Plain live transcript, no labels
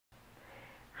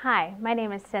Hi, my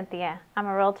name is Cynthia. I'm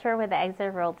a realtor with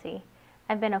Exit Realty.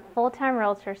 I've been a full-time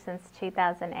realtor since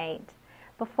 2008.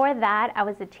 Before that, I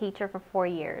was a teacher for 4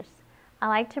 years. I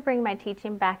like to bring my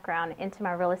teaching background into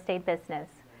my real estate business.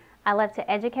 I love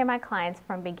to educate my clients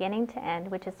from beginning to end,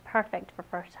 which is perfect for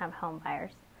first-time home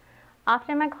buyers.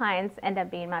 Often my clients end up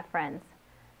being my friends.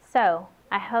 So,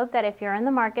 I hope that if you're in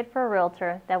the market for a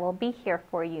realtor, that will be here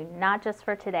for you, not just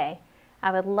for today.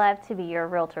 I would love to be your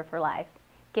realtor for life.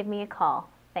 Give me a call.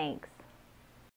 Thanks.